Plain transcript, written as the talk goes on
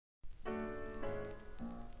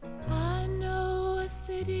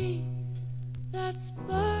city that's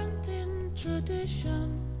burnt in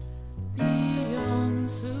tradition, beyond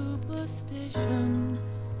superstition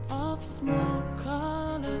of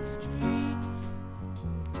smoke-colored streets.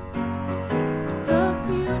 The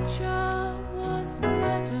future was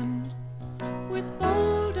threatened with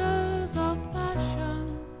boulders of passion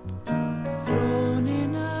thrown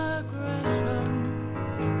in aggression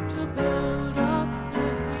to build up the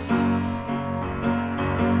heat.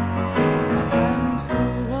 And who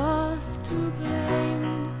was to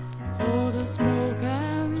blame for the smoke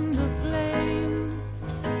and the flame?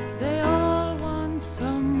 They all want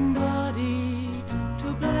somebody to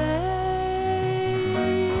blame.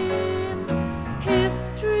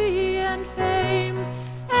 History and fame,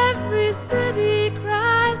 every city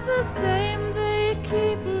cries the same. They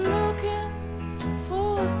keep looking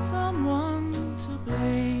for someone to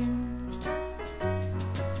blame.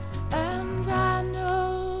 And I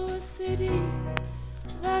know a city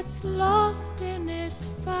that's lost in its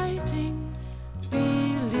fighting,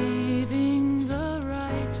 believing the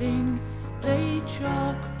writing they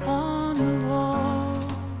chalk on the wall.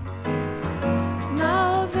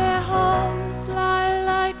 Now their homes lie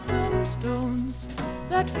like tombstones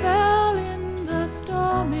that fell in the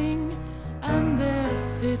storming, and their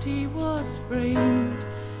city was framed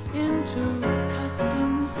into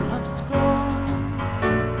customs of scorn.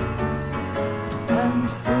 And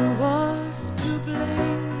who was to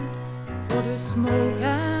blame for the smoke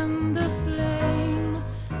and the flame?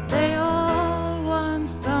 They all want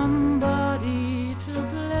somebody to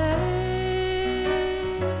blame.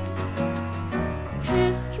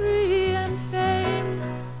 History and fame,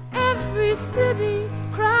 every city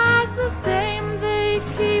cries the same. They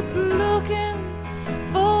keep looking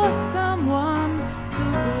for someone to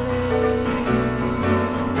blame.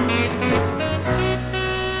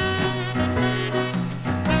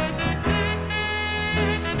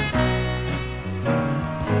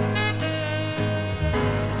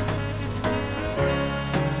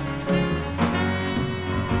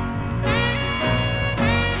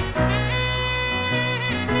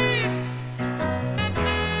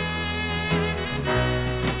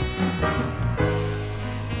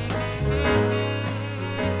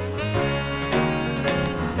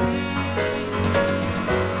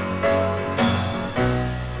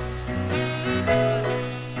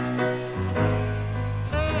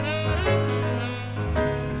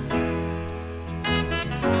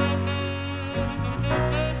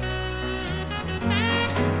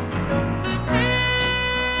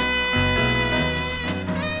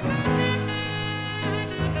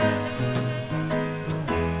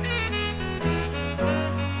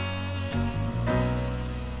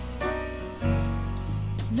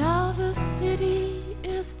 Now the city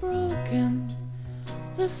is broken,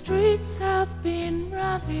 the streets have been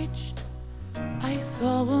ravaged. I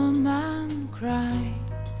saw a man cry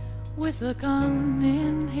with a gun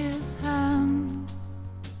in his hand.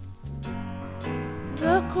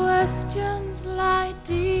 The questions lie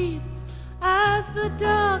deep as the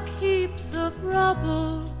dark heaps of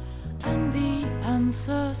rubble, and the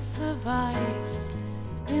answer survives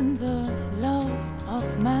in the love of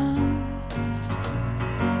man.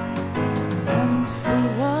 And who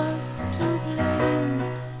was to blame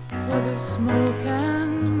for the smoke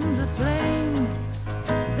and the flame?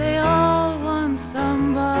 They all want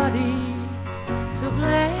somebody to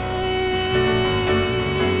blame.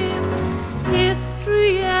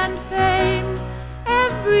 History and fame,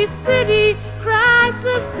 every city cries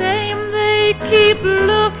the same. They keep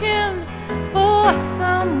looking for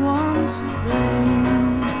someone to blame.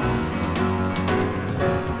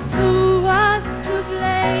 Who was to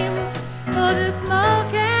blame for the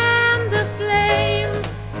smoke and the flame?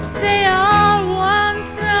 They all want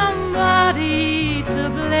somebody to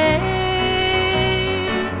blame.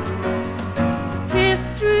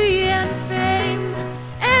 History and fame,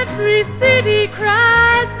 every city cries